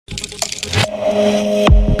Kia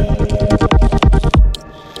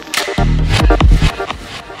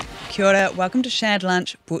ora, welcome to Shared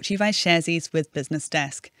Lunch, brought to you by Sharesies with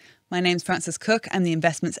BusinessDesk. My name's Frances Cook, I'm the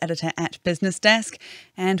investments editor at BusinessDesk,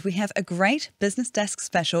 and we have a great BusinessDesk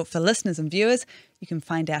special for listeners and viewers. You can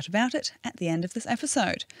find out about it at the end of this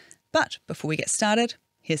episode. But before we get started,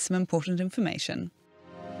 here's some important information.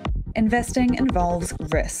 Investing involves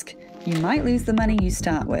risk. You might lose the money you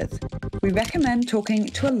start with. We recommend talking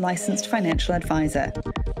to a licensed financial advisor.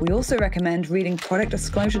 We also recommend reading product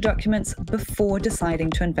disclosure documents before deciding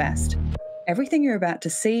to invest. Everything you're about to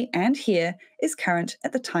see and hear is current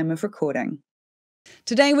at the time of recording.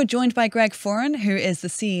 Today we're joined by Greg Foran, who is the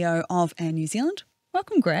CEO of Air New Zealand.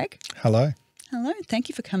 Welcome, Greg. Hello. Hello, thank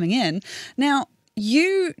you for coming in. Now,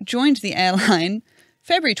 you joined the airline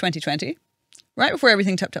February 2020. Right before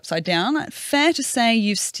everything tipped upside down. Fair to say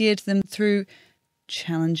you've steered them through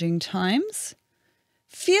challenging times.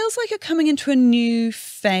 Feels like you're coming into a new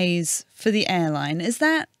phase for the airline. Is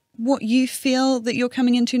that what you feel that you're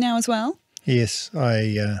coming into now as well? Yes,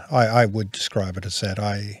 I would describe it as that.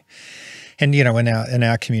 In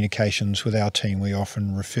our communications with our team, we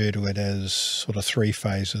often refer to it as sort of three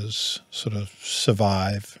phases: sort of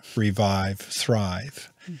survive, revive, thrive.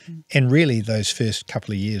 Mm-hmm. And really, those first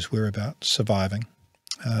couple of years were about surviving.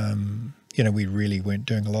 We really weren't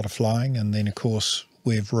doing a lot of flying, and then of course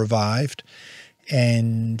we've revived.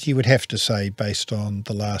 And you would have to say, based on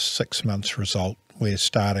the last 6 months' result, we're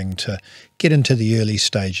starting to get into the early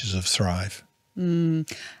stages of thrive.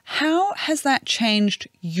 How has that changed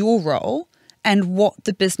your role and what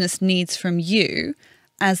the business needs from you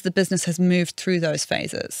as the business has moved through those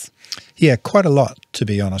phases? Yeah, quite a lot, to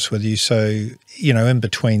be honest with you. So, in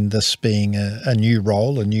between this being a new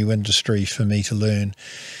role, a new industry for me to learn,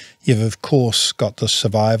 you've of course got the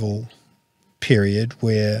survival period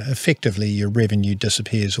where effectively your revenue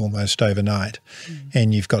disappears almost overnight,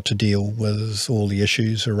 and you've got to deal with all the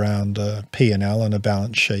issues around a P&L and a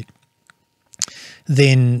balance sheet.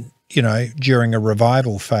 Then, during a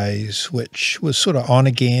revival phase, which was sort of on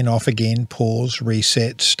again, off again, pause,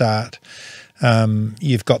 reset, start,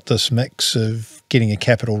 you've got this mix of getting a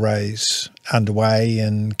capital raise underway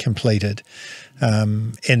and completed,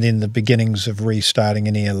 and then the beginnings of restarting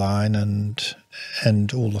an airline and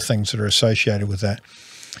all the things that are associated with that.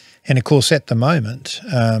 And of course, at the moment,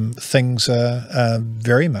 things are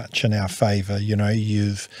very much in our favour.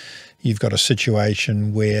 You've got a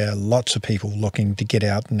situation where lots of people looking to get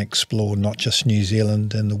out and explore not just New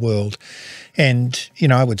Zealand and the world. And,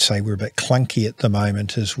 I would say we're a bit clunky at the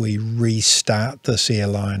moment as we restart this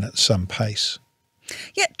airline at some pace.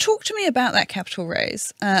 Yeah, talk to me about that capital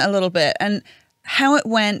raise a little bit and how it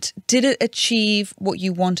went. Did it achieve what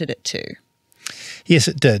you wanted it to? Yes,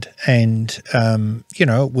 it did. And,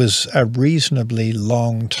 it was a reasonably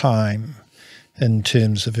long time in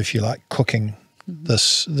terms of, if you like, cooking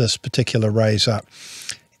this particular raise up.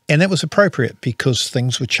 And that was appropriate because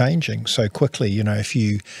things were changing so quickly. If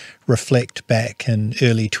you reflect back in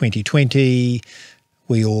early 2020,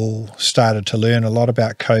 we all started to learn a lot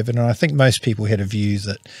about COVID. And I think most people had a view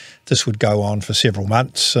that this would go on for several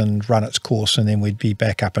months and run its course, and then we'd be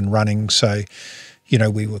back up and running. So,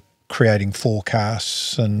 we were creating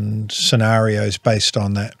forecasts and scenarios based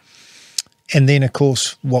on that. And then, of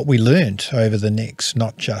course, what we learned over the next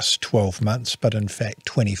not just 12 months, but in fact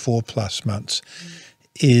 24 plus months,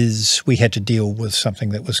 is we had to deal with something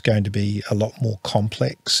that was going to be a lot more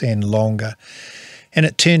complex and longer. And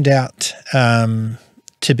it turned out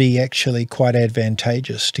to be actually quite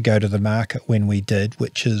advantageous to go to the market when we did,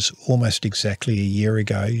 which is almost exactly a year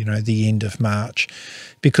ago, the end of March,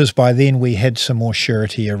 because by then we had some more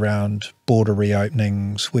surety around border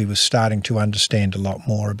reopenings. We were starting to understand a lot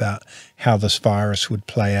more about how this virus would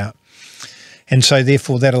play out. And so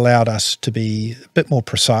therefore that allowed us to be a bit more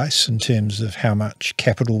precise in terms of how much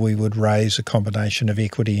capital we would raise, a combination of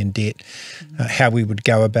equity and debt, how we would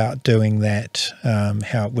go about doing that,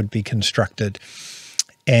 how it would be constructed.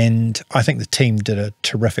 And I think the team did a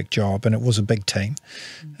terrific job, and it was a big team.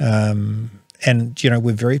 And,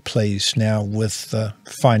 we're very pleased now with the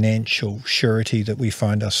financial surety that we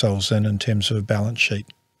find ourselves in terms of a balance sheet.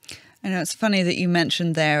 I know it's funny that you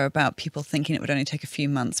mentioned there about people thinking it would only take a few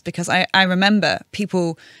months, because I remember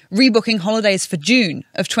people rebooking holidays for June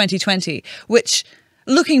of 2020, which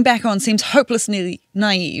looking back on seems hopelessly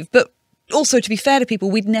naive, but also, to be fair to people,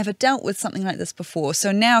 we'd never dealt with something like this before.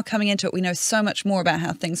 So now coming into it, we know so much more about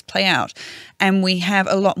how things play out, and we have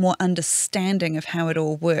a lot more understanding of how it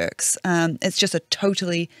all works. It's just a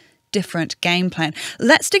totally different game plan.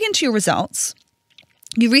 Let's dig into your results.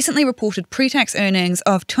 You recently reported pre-tax earnings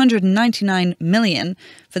of $299 million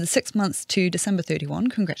for the 6 months to December 31.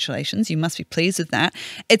 Congratulations. You must be pleased with that.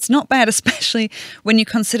 It's not bad, especially when you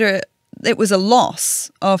consider it was a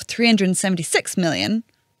loss of $376 million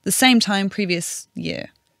the same time previous year.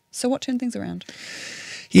 So what turned things around?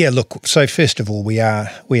 Yeah, look, so first of all, we are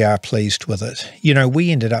pleased with it. You know,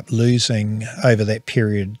 we ended up losing over that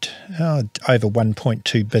period over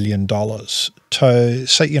 $1.2 billion.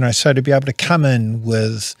 So to be able to come in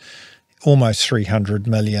with almost 300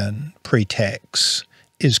 million pre-tax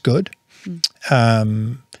is good.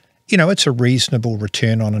 You know, it's a reasonable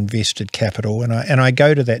return on invested capital, and I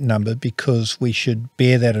go to that number because we should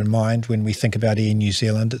bear that in mind when we think about Air New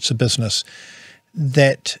Zealand. It's a business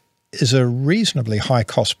that is a reasonably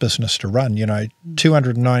high-cost business to run. You know,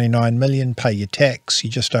 299 million, pay your tax,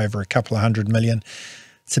 you're just over a couple of $100 million.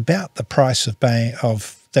 It's about the price of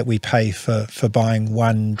that we pay for buying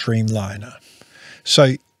one Dreamliner.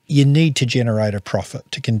 So you need to generate a profit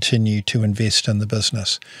to continue to invest in the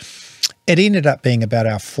business. It ended up being about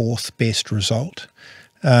our fourth best result,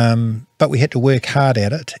 but we had to work hard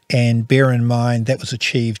at it, and bear in mind that was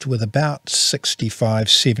achieved with about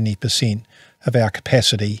 65–70% of our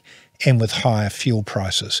capacity and with higher fuel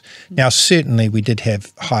prices. Now, certainly we did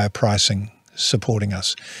have higher pricing supporting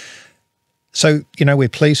us. So, you know, we're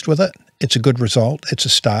pleased with it. It's a good result. It's a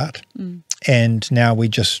start. And now we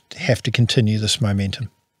just have to continue this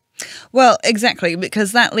momentum. Well, exactly,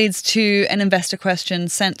 because that leads to an investor question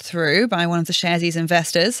sent through by one of the Sharesies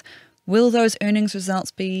investors. Will those earnings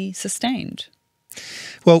results be sustained?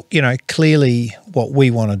 Well, you know, clearly what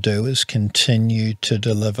we want to do is continue to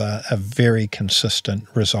deliver a very consistent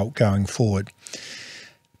result going forward.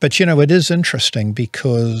 But, you know, it is interesting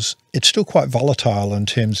because it's still quite volatile in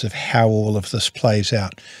terms of how all of this plays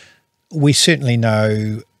out. We certainly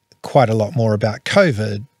know quite a lot more about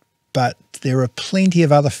COVID, but there are plenty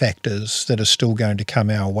of other factors that are still going to come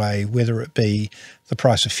our way, whether it be the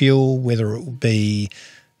price of fuel, whether it be,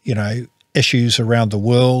 you know, issues around the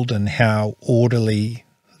world and how orderly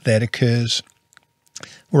that occurs.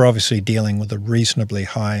 We're obviously dealing with a reasonably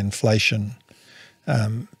high inflation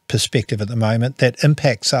perspective at the moment that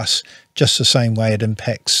impacts us just the same way it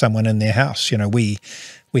impacts someone in their house. You know, we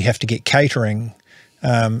have to get catering,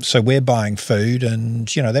 so we're buying food,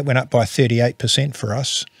 and, you know, that went up by 38% for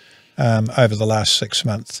us over the last 6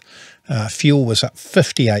 months. Fuel was up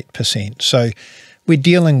 58%. So we're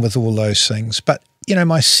dealing with all those things. But, you know,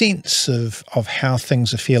 my sense of how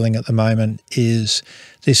things are feeling at the moment is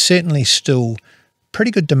there's certainly still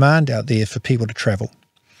pretty good demand out there for people to travel.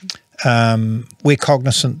 We're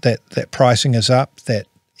cognizant that pricing is up, that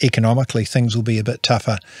economically things will be a bit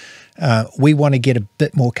tougher. We want to get a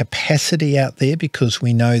bit more capacity out there because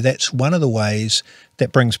we know that's one of the ways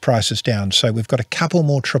that brings prices down. So we've got a couple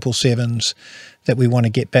more 777s that we want to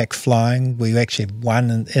get back flying. We actually have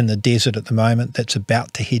one in the desert at the moment that's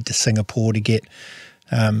about to head to Singapore to get,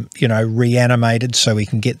 you know, reanimated so we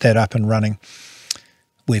can get that up and running.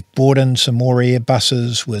 We've brought in some more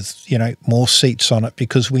Airbuses with, you know, more seats on it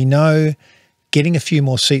because we know getting a few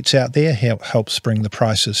more seats out there helps bring the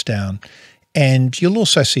prices down. And you'll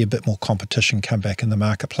also see a bit more competition come back in the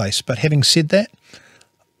marketplace. But having said that,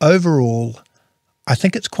 overall, I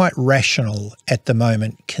think it's quite rational at the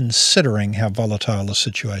moment considering how volatile the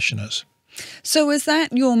situation is. So is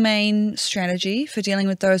that your main strategy for dealing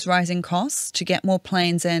with those rising costs, to get more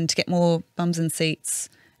planes in, to get more bums in seats,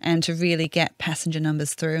 and to really get passenger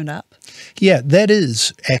numbers through and up? Yeah, that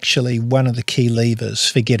is actually one of the key levers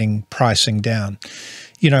for getting pricing down.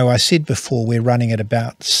 You know, I said before we're running at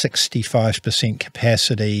about 65%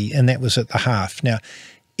 capacity, and that was at the half. Now,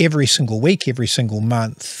 every single week, every single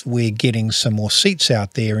month, we're getting some more seats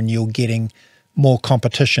out there, and you're getting more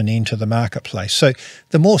competition into the marketplace. So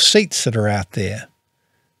the more seats that are out there,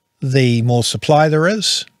 the more supply there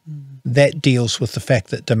is. That deals with the fact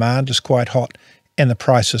that demand is quite hot and the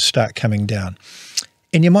prices start coming down.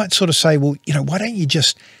 And you might sort of say, well, you know, why don't you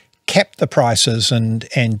just cap the prices and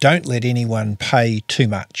don't let anyone pay too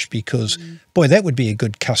much? Because, boy, that would be a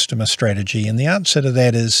good customer strategy. And the answer to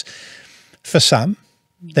that is, for some,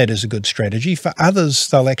 that is a good strategy. For others,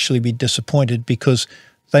 they'll actually be disappointed because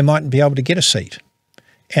they mightn't be able to get a seat.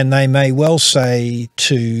 And they may well say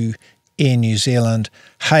to Air New Zealand,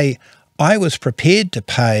 hey, I was prepared to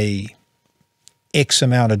pay X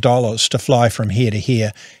amount of dollars to fly from here to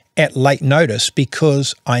here at late notice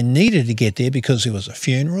because I needed to get there because there was a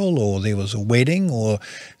funeral or there was a wedding or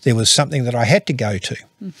there was something that I had to go to.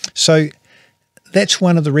 So that's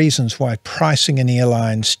one of the reasons why pricing in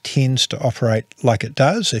airlines tends to operate like it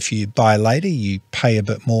does. If you buy later, you pay a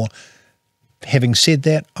bit more. Having said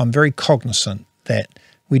that, I'm very cognizant that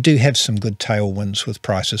we do have some good tailwinds with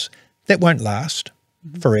prices. That won't last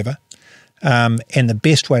forever. And the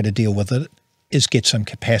best way to deal with it is get some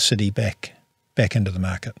capacity back into the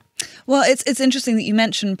market. Well, it's interesting that you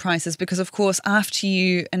mentioned prices because, of course, after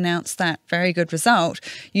you announced that very good result,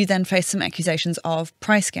 you then faced some accusations of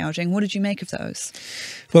price gouging. What did you make of those?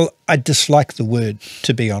 Well, I dislike the word,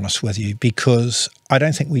 to be honest with you, because I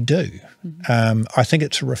don't think we do. I think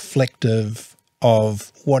it's reflective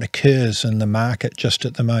of what occurs in the market just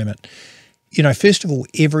at the moment. You know, first of all,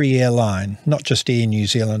 every airline, not just Air New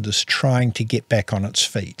Zealand, is trying to get back on its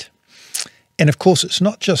feet. And of course, it's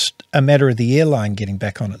not just a matter of the airline getting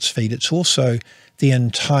back on its feet, it's also the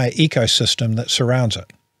entire ecosystem that surrounds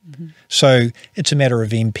it. So it's a matter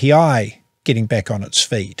of MPI getting back on its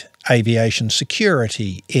feet, aviation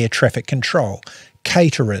security, air traffic control,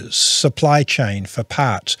 caterers, supply chain for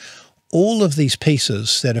parts, all of these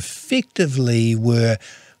pieces that effectively were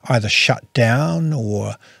either shut down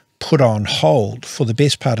or put on hold for the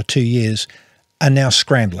best part of 2 years are now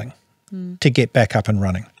scrambling to get back up and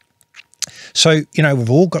running. So, you know,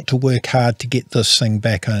 we've all got to work hard to get this thing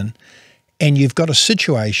back in, and you've got a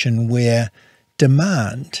situation where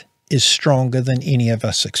demand is stronger than any of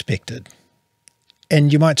us expected.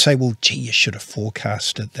 And you might say, well, gee, you should have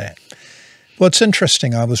forecasted that. Well, it's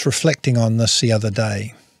interesting. I was reflecting on this the other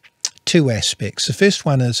day. Two aspects. The first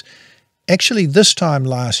one is actually this time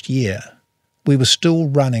last year, we were still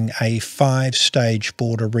running a 5-stage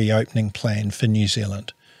border reopening plan for New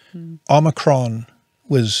Zealand. Omicron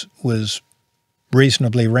was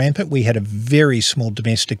reasonably rampant. We had a very small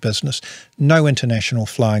domestic business, no international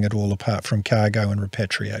flying at all apart from cargo and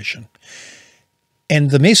repatriation.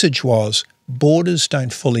 And the message was borders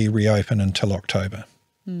don't fully reopen until October.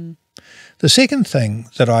 The second thing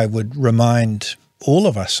that I would remind all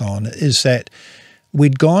of us on is that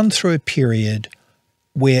we'd gone through a period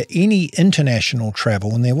where any international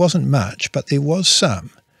travel, and there wasn't much, but there was some,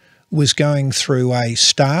 was going through a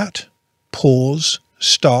start, pause,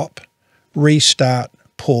 stop, restart,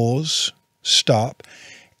 pause, stop.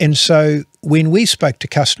 And so when we spoke to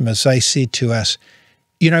customers, they said to us,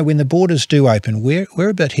 you know, when the borders do open, we're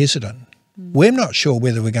a bit hesitant. We're not sure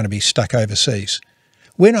whether we're going to be stuck overseas.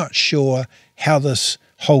 We're not sure how this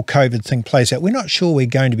whole COVID thing plays out. We're not sure we're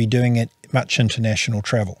going to be doing it much international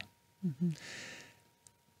travel.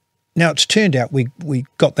 Now, it's turned out we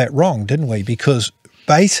got that wrong, didn't we? Because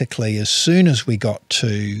basically, as soon as we got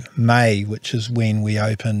to May, which is when we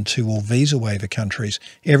opened to all visa waiver countries,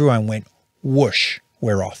 everyone went, whoosh,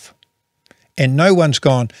 we're off. And no one's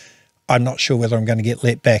gone, I'm not sure whether I'm going to get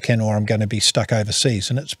let back in or I'm going to be stuck overseas.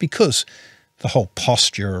 And it's because the whole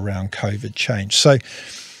posture around COVID changed. So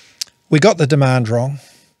we got the demand wrong.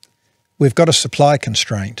 We've got a supply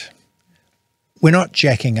constraint. We're not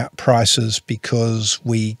jacking up prices because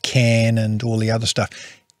we can and all the other stuff.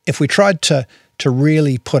 If we tried to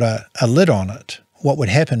really put a lid on it, what would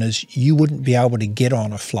happen is you wouldn't be able to get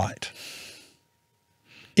on a flight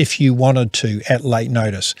if you wanted to at late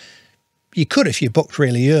notice. You could if you booked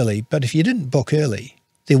really early, but if you didn't book early,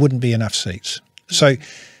 there wouldn't be enough seats. So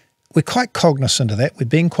we're quite cognizant of that. We're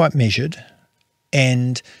being quite measured.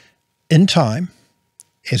 And in time,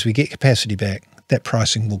 as we get capacity back, that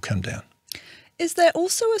pricing will come down. Is there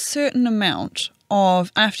also a certain amount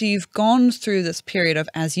of, after you've gone through this period of,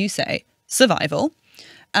 as you say, survival,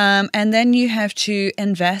 and then you have to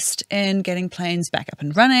invest in getting planes back up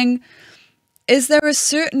and running, is there a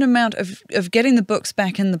certain amount of getting the books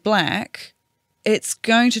back in the black? It's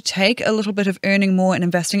going to take a little bit of earning more and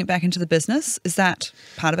investing it back into the business. Is that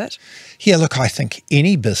part of it? Yeah, look, I think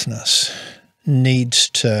any business needs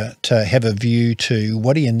to have a view to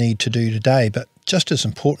what do you need to do today, but just as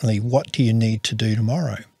importantly, what do you need to do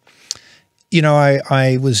tomorrow? You know,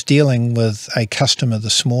 I was dealing with a customer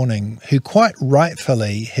this morning who quite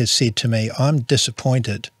rightfully has said to me, I'm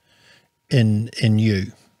disappointed in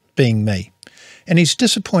you, being me. And he's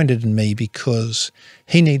disappointed in me because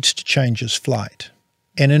he needs to change his flight.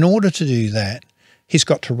 And in order to do that, he's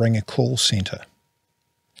got to ring a call centre.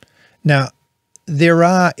 Now, there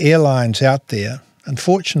are airlines out there,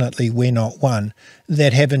 unfortunately we're not one,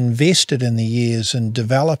 that have invested in the years in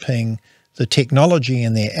developing the technology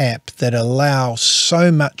in their app that allow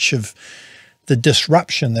so much of the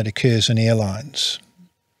disruption that occurs in airlines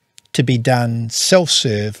to be done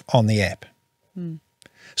self-serve on the app.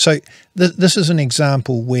 So this is an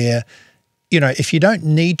example where, you know, if you don't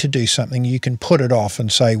need to do something, you can put it off and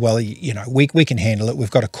say, well, you know, we can handle it. We've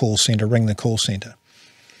got a call centre, ring the call centre.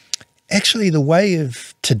 Actually, the way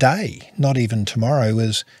of today, not even tomorrow,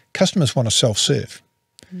 is customers want to self-serve.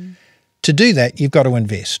 To do that, you've got to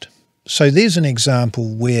invest. So there's an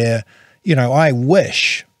example where, you know, I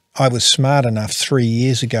wish I was smart enough 3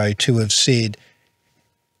 years ago to have said,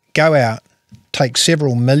 go out, take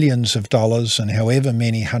several millions of dollars and however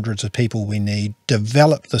many hundreds of people we need,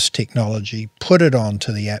 develop this technology, put it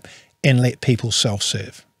onto the app and let people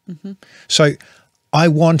self-serve. So I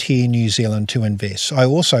want Air New Zealand to invest. I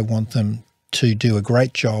also want them to do a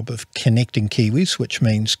great job of connecting Kiwis, which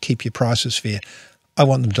means keep your prices fair. I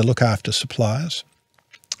want them to look after suppliers.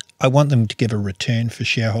 I want them to give a return for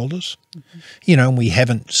shareholders. You know, and we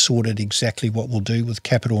haven't sorted exactly what we'll do with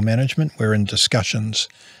capital management. We're in discussions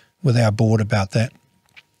with our board about that.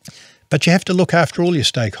 But you have to look after all your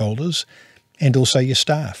stakeholders and also your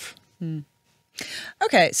staff.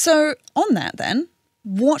 Okay, so on that then,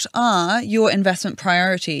 what are your investment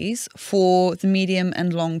priorities for the medium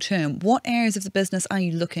and long term? What areas of the business are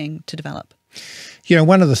you looking to develop? You know,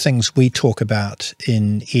 one of the things we talk about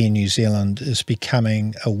in Air New Zealand is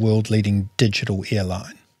becoming a world-leading digital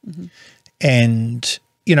airline. And,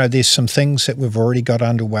 you know, there's some things that we've already got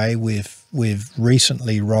underway. We've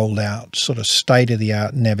recently rolled out sort of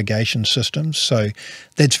state-of-the-art navigation systems. So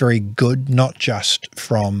that's very good, not just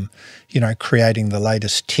from, you know, creating the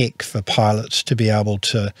latest tech for pilots to be able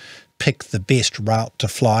to pick the best route to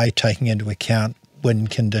fly, taking into account wind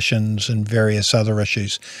conditions and various other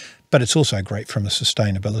issues, but it's also great from a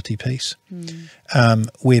sustainability piece.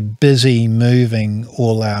 We're busy moving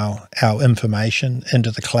all our information into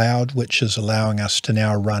the cloud, which is allowing us to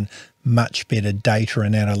now run much better data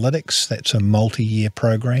and analytics. That's a multi-year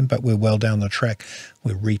program, but we're well down the track.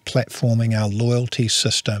 We're re-platforming our loyalty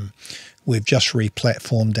system. We've just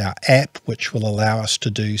re-platformed our app, which will allow us to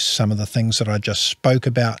do some of the things that I just spoke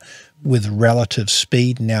about with relative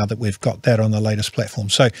speed now that we've got that on the latest platform.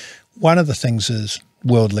 So one of the things is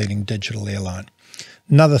world-leading digital airline.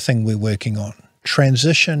 Another thing we're working on,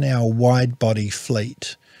 transition our wide-body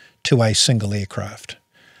fleet to a single aircraft.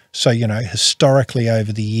 So, you know, historically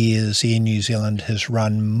over the years, Air New Zealand has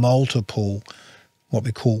run multiple what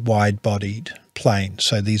we call wide-bodied planes.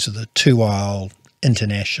 So these are the two-aisle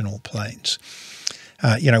international planes.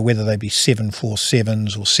 You know, whether they be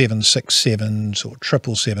 747s or 767s or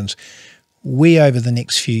 777s, we over the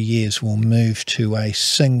next few years will move to a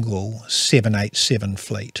single 787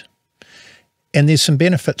 fleet. And there's some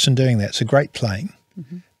benefits in doing that. It's a great plane,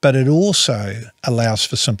 but it also allows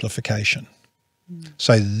for simplification.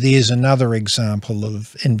 So there's another example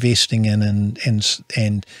of investing in and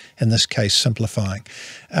in this case simplifying.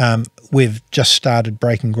 We've just started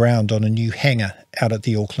breaking ground on a new hangar out at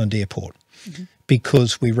the Auckland airport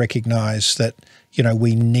because we recognise that, you know,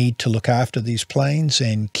 we need to look after these planes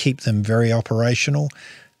and keep them very operational.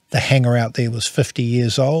 The hangar out there was 50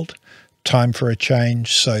 years old, time for a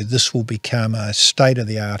change. So this will become a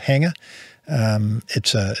state-of-the-art hangar.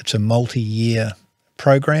 It's a multi-year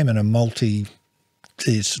program and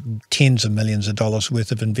there's tens of millions of dollars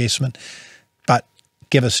worth of investment, but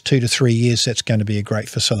give us 2 to 3 years, that's going to be a great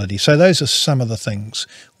facility. So those are some of the things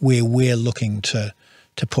where we're looking to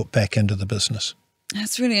put back into the business.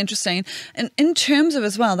 That's really interesting. And in terms of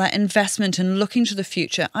as well, that investment and looking to the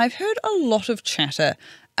future, I've heard a lot of chatter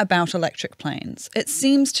about electric planes. It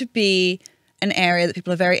seems to be an area that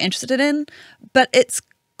people are very interested in, but it's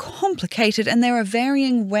complicated and there are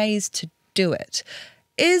varying ways to do it.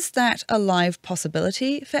 Is that a live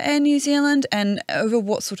possibility for Air New Zealand, and over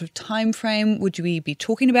what sort of time frame would we be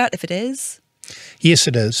talking about if it is? Yes,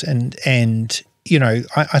 it is. And you know,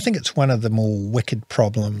 I think it's one of the more wicked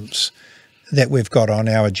problems that we've got on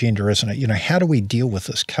our agenda, isn't it? You know, how do we deal with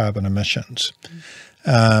this carbon emissions?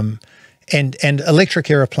 And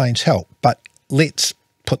electric aeroplanes help, but let's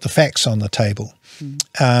put the facts on the table.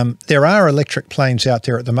 There are electric planes out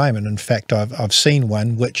there at the moment. In fact, I've seen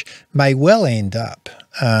one which may well end up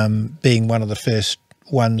being one of the first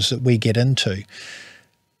ones that we get into.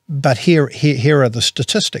 But here are the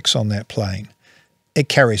statistics on that plane. It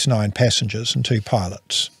carries 9 passengers and 2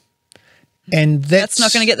 pilots. And that's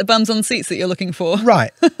not going to get the bums on seats that you're looking for.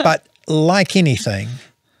 Right. But like anything,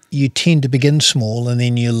 you tend to begin small and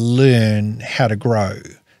then you learn how to grow.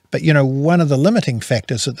 But, you know, one of the limiting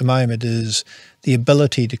factors at the moment is the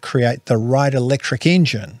ability to create the right electric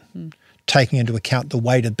engine, taking into account the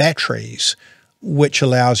weight of batteries, which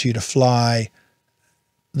allows you to fly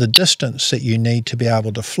the distance that you need to be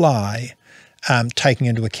able to fly, taking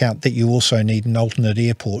into account that you also need an alternate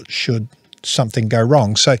airport should something go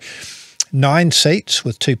wrong. So 9 seats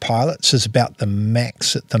with 2 pilots is about the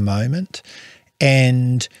max at the moment.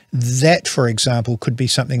 And that, for example, could be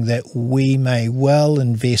something that we may well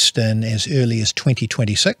invest in as early as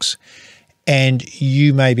 2026. And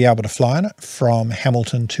you may be able to fly on it from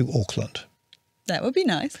Hamilton to Auckland. That would be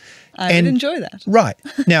nice. I would enjoy that. Right.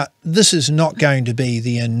 Now, this is not going to be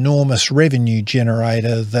the enormous revenue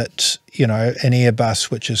generator that, an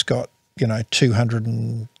Airbus, which has got,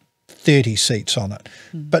 230 seats on it.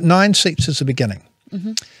 But 9 seats is a beginning.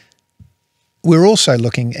 We're also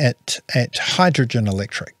looking at hydrogen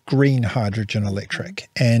electric, green hydrogen electric.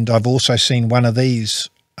 And I've also seen one of these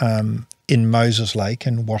in Moses Lake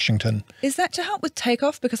in Washington. Is that to help with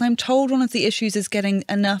takeoff? Because I'm told one of the issues is getting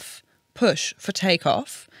enough push for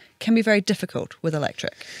takeoff can be very difficult with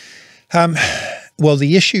electric. Well,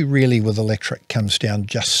 the issue really with electric comes down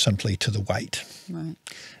just simply to the weight. Right.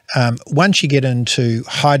 Once you get into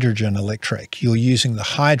hydrogen electric, you're using the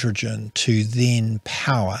hydrogen to then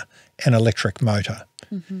power an electric motor.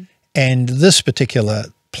 And this particular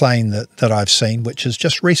plane that I've seen, which has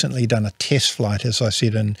just recently done a test flight, as I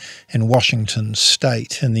said, in Washington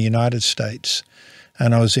State in the United States,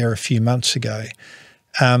 and I was there a few months ago,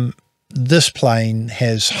 this plane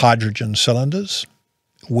has hydrogen cylinders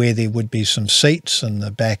where there would be some seats in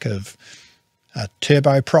the back of a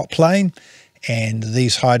turboprop plane, and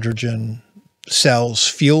these hydrogen cells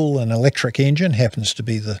fuel an electric engine, happens to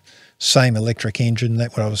be the same electric engine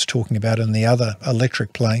that what I was talking about in the other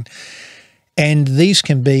electric plane. And these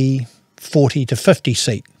can be 40 to 50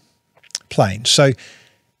 seat planes. So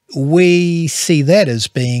we see that as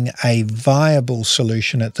being a viable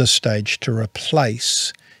solution at this stage to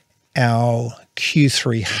replace our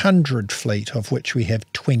Q300 fleet, of which we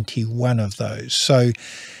have 21 of those. So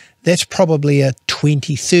that's probably a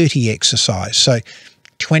 2030 exercise. So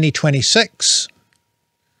 2026,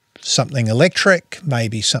 something electric,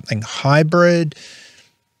 maybe something hybrid,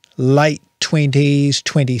 late 20s,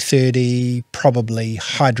 2030, probably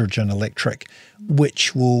hydrogen electric,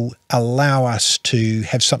 which will allow us to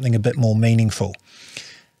have something a bit more meaningful.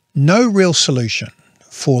 No real solution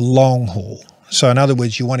for long haul. So in other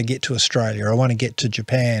words, you want to get to Australia, or I want to get to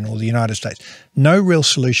Japan or the United States. No real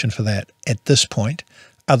solution for that at this point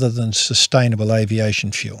other than sustainable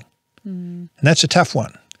aviation fuel. And that's a tough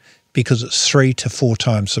one because it's 3 to 4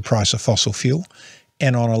 times the price of fossil fuel.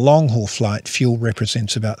 And on a long haul flight, fuel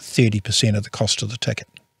represents about 30% of the cost of the ticket.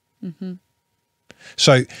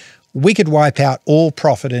 So we could wipe out all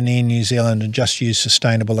profit in Air New Zealand and just use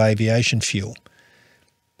sustainable aviation fuel.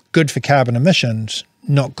 Good for carbon emissions,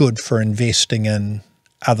 not good for investing in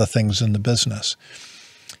other things in the business.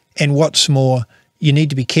 And what's more, you need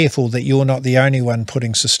to be careful that you're not the only one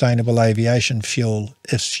putting sustainable aviation fuel.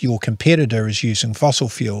 If your competitor is using fossil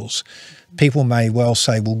fuels, people may well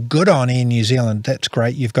say, well, good on Air New Zealand, that's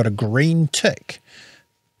great, you've got a green tick,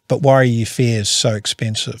 but why are your fares so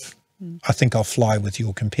expensive? I think I'll fly with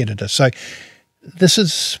your competitor. So this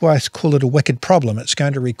is why I call it a wicked problem. It's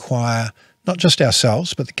going to require not just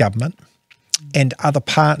ourselves, but the government and other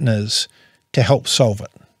partners to help solve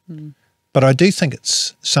it. But I do think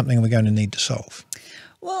it's something we're going to need to solve.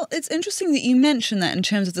 Well, it's interesting that you mentioned that in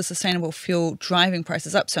terms of the sustainable fuel driving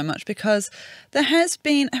prices up so much, because there has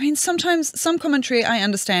been, sometimes some commentary I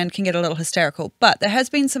understand can get a little hysterical, but there has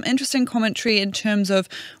been some interesting commentary in terms of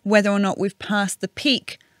whether or not we've passed the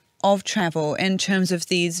peak of travel in terms of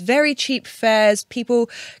these very cheap fares, people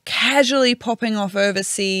casually popping off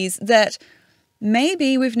overseas, that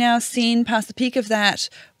maybe we've now seen past the peak of that,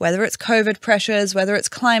 whether it's COVID pressures, whether it's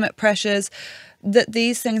climate pressures, that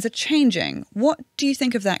these things are changing. What do you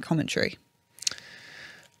think of that commentary?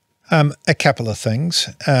 A couple of things.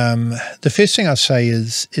 The first thing I'd say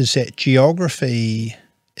is that geography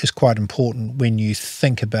is quite important when you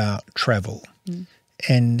think about travel.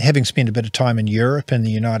 And having spent a bit of time in Europe and the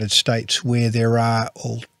United States, where there are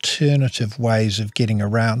alternative ways of getting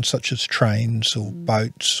around, such as trains or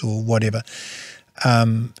boats or whatever,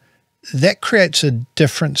 that creates a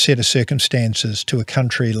different set of circumstances to a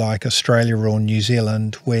country like Australia or New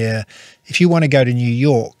Zealand, where if you want to go to New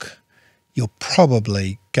York, you're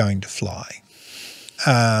probably going to fly.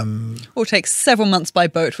 Or take several months by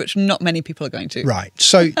boat, which not many people are going to. Right.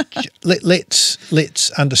 So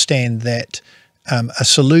let's understand that a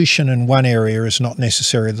solution in one area is not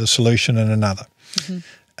necessarily the solution in another.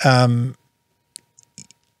 At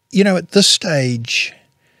this stage,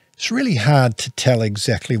 it's really hard to tell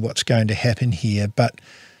exactly what's going to happen here, but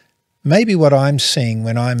maybe what I'm seeing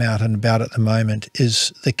when I'm out and about at the moment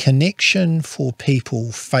is the connection for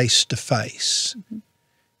people face to face,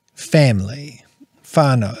 family,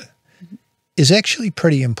 whānau, is actually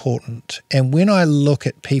pretty important. And when I look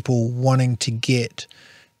at people wanting to get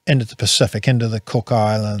into the Pacific, into the Cook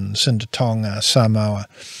Islands, into Tonga, Samoa,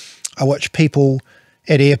 I watch people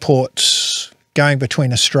at airports going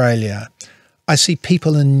between Australia. I see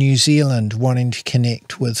people in New Zealand wanting to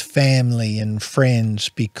connect with family and friends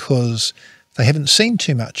because they haven't seen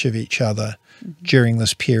too much of each other during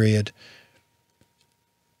this period.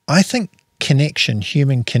 I think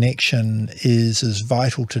human connection is as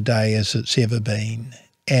vital today as it's ever been.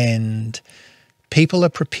 And people are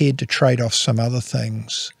prepared to trade off some other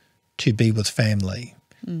things to be with family.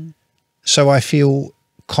 So I feel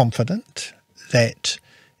confident that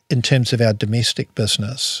in terms of our domestic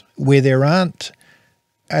business, where there aren't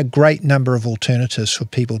a great number of alternatives for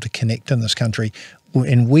people to connect in this country,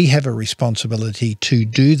 and we have a responsibility to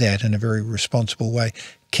do that in a very responsible way,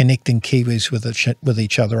 connecting Kiwis with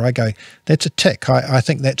each other, I go, that's a tick. I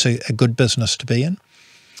think that's a good business to be in.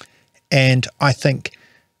 And I think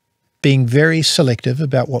being very selective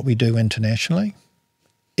about what we do internationally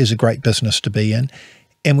is a great business to be in.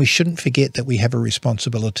 And we shouldn't forget that we have a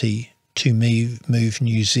responsibility to move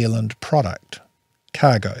New Zealand product,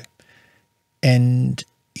 cargo. And,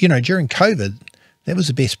 during COVID, that was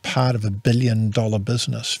the best part of $1 billion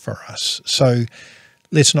business for us. So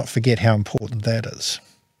let's not forget how important that is.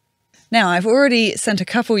 Now, I've already sent a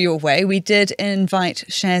couple your way. We did invite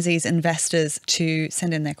Sharesies investors to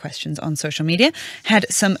send in their questions on social media. Had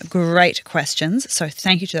some great questions, so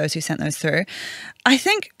thank you to those who sent those through. I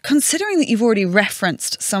think considering that you've already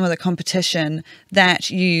referenced some of the competition that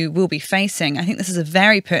you will be facing, I think this is a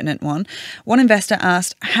very pertinent one. One investor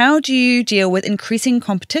asked, how do you deal with increasing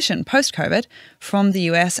competition post-COVID from the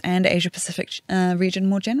US and Asia-Pacific region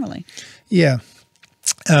more generally? Yeah.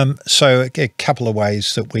 So a couple of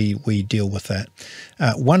ways that we deal with that.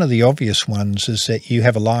 One of the obvious ones is that you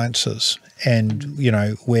have alliances, and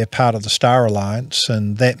we're part of the Star Alliance,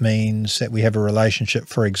 and that means that we have a relationship,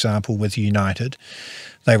 for example, with United.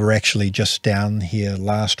 They were actually just down here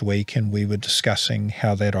last week, and we were discussing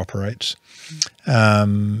how that operates.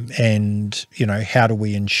 And how do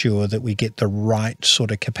we ensure that we get the right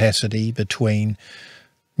sort of capacity between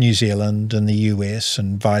New Zealand and the US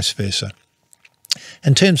and vice versa.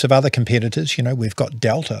 In terms of other competitors, we've got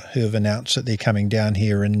Delta, who have announced that they're coming down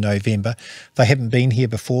here in November. They haven't been here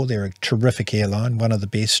before. They're a terrific airline, one of the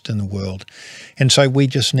best in the world. And so we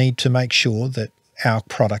just need to make sure that our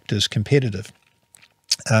product is competitive.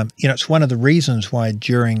 It's one of the reasons why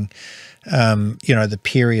during, the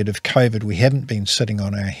period of COVID, we haven't been sitting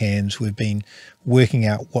on our hands. We've been working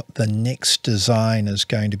out what the next design is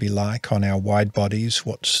going to be like on our wide bodies.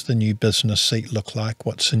 What's the new business seat look like?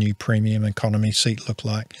 What's the new premium economy seat look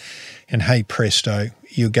like? And hey presto,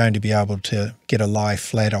 you're going to be able to get a lie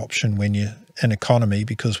flat option when you're in economy,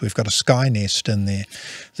 because we've got a Sky Nest in there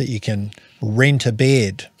that you can rent a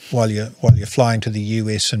bed while you're flying to the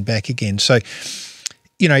US and back again. So,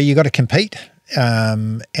 you got to compete.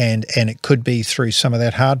 And it could be through some of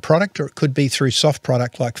that hard product, or it could be through soft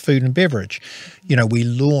product like food and beverage. We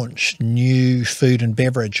launched new food and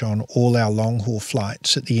beverage on all our long-haul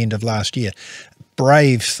flights at the end of last year.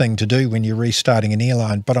 Brave thing to do when you're restarting an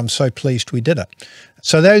airline, but I'm so pleased we did it.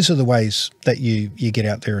 So those are the ways that you get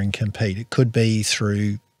out there and compete. It could be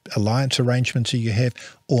through alliance arrangements that you have,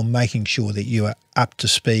 or making sure that you are up to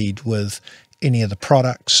speed with any of the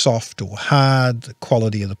products, soft or hard, the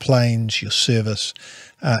quality of the planes, your service,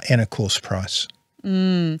 and of course price.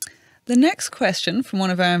 The next question from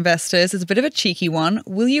one of our investors is a bit of a cheeky one.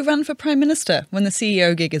 Will you run for Prime Minister when the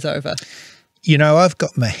CEO gig is over? I've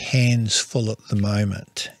got my hands full at the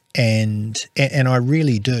moment, and I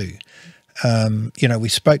really do. We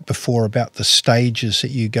spoke before about the stages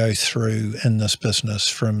that you go through in this business,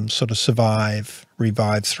 from sort of survive,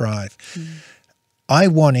 revive, thrive. I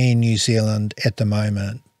want Air New Zealand at the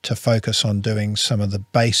moment to focus on doing some of the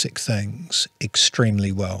basic things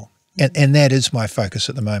extremely well. And that is my focus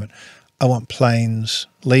at the moment. I want planes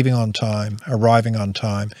leaving on time, arriving on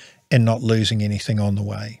time, and not losing anything on the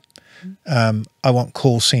way. I want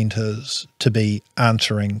call centres to be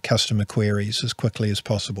answering customer queries as quickly as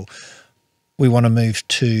possible. We want to move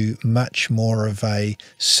to much more of a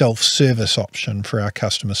self-service option for our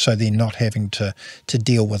customers, so they're not having to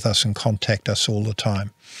deal with us and contact us all the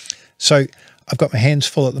time. So I've got my hands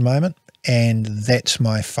full at the moment, and that's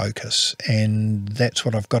my focus, and that's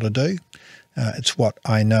what I've got to do. It's what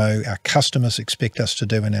I know our customers expect us to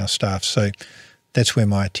do, and our staff. So that's where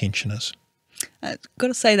my attention is. I've got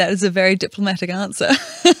to say that is a very diplomatic answer.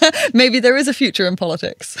 Maybe there is a future in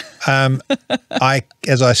politics.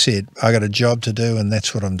 As I said, I got a job to do, and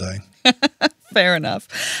that's what I'm doing. Fair enough.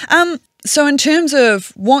 So in terms of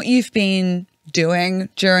what you've been doing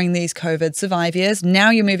during these COVID survive years,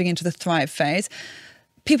 now you're moving into the thrive phase.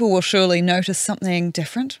 People will surely notice something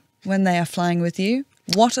different when they are flying with you.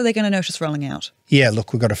 What are they going to notice rolling out? Yeah,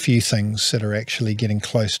 look, we've got a few things that are actually getting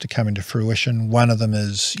close to coming to fruition. One of them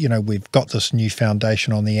is, we've got this new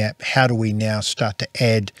foundation on the app. How do we now start to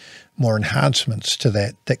add more enhancements to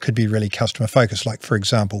that could be really customer focused, like, for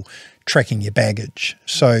example, tracking your baggage.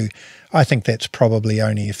 So I think that's probably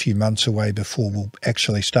only a few months away before we'll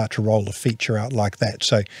actually start to roll a feature out like that.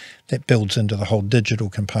 So that builds into the whole digital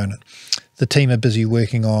component. The team are busy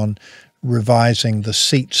working on revising the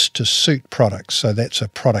seats to suit products. So that's a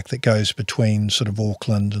product that goes between sort of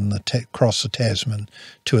Auckland and across the Tasman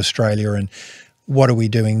to Australia. And what are we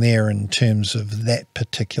doing there in terms of that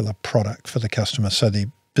particular product for the customer? So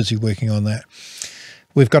they're busy working on that.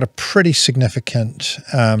 We've got a pretty significant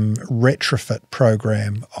retrofit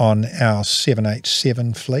program on our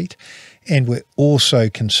 787 fleet, and we're also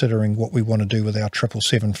considering what we want to do with our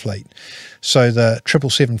 777 fleet. So the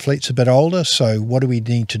 777 fleet's a bit older, so what do we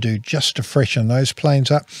need to do just to freshen those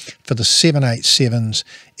planes up? For the 787s,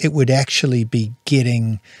 it would actually be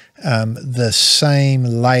getting the same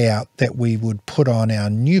layout that we would put on our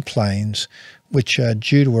new planes, which are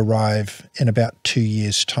due to arrive in about 2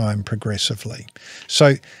 years' time progressively.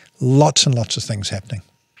 So lots and lots of things happening.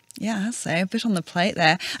 Yeah, I'll say a bit on the plate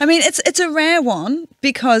there. I mean, it's a rare one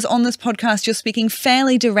because on this podcast you're speaking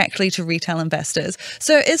fairly directly to retail investors.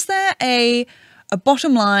 So is there a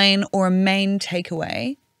bottom line or a main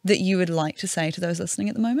takeaway that you would like to say to those listening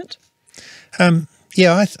at the moment? I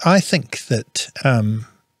think that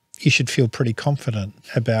you should feel pretty confident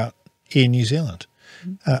about Air New Zealand.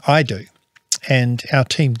 I do. And our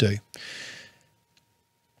team do.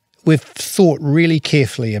 We've thought really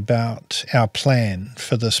carefully about our plan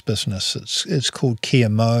for this business. It's called Kia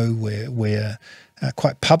Mo. We're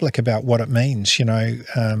quite public about what it means.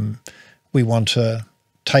 We want to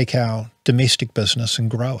take our domestic business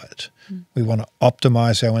and grow it. We want to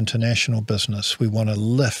optimize our international business. We want to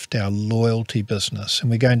lift our loyalty business.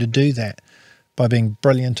 And we're going to do that by being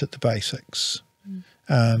brilliant at the basics,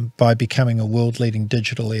 by becoming a world-leading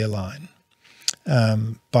digital airline,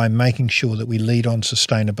 by making sure that we lead on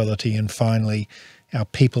sustainability, and finally our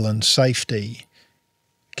people and safety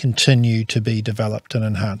continue to be developed and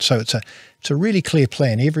enhanced. So it's a really clear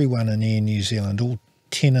plan. Everyone in Air New Zealand, all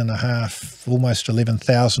 10.5, almost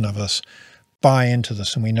 11,000 of us, buy into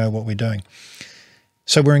this, and we know what we're doing.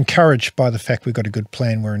 So we're encouraged by the fact we've got a good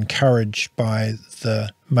plan. We're encouraged by the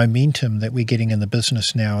momentum that we're getting in the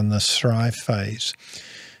business now in this thrive phase.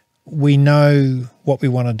 We know what we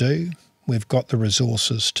want to do. We've got the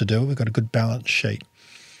resources to do it. We've got a good balance sheet.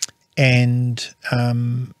 And,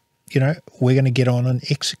 we're going to get on and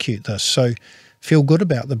execute this. So feel good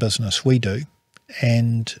about the business. We do.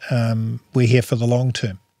 And we're here for the long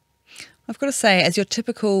term. I've got to say, as your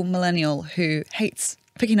typical millennial who hates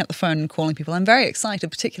picking up the phone and calling people, I'm very excited,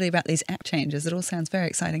 particularly about these app changes. It all sounds very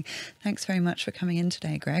exciting. Thanks very much for coming in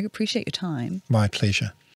today, Greg. Appreciate your time. My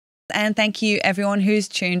pleasure. And thank you everyone who's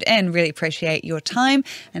tuned in. Really appreciate your time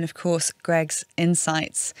and of course Greg's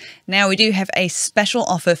insights. Now we do have a special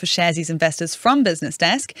offer for Sharesies investors from Business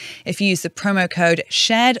Desk. If you use the promo code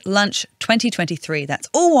SharedLunch2023, that's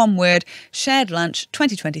all one word,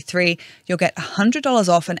 SharedLunch2023, you'll get $100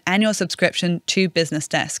 off an annual subscription to Business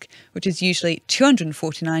Desk, which is usually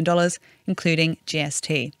 $249, including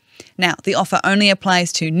GST. Now, the offer only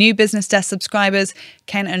applies to new Business Desk subscribers,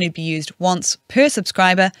 can only be used once per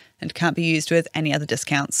subscriber, and can't be used with any other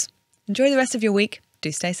discounts. Enjoy the rest of your week.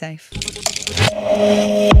 Do stay safe.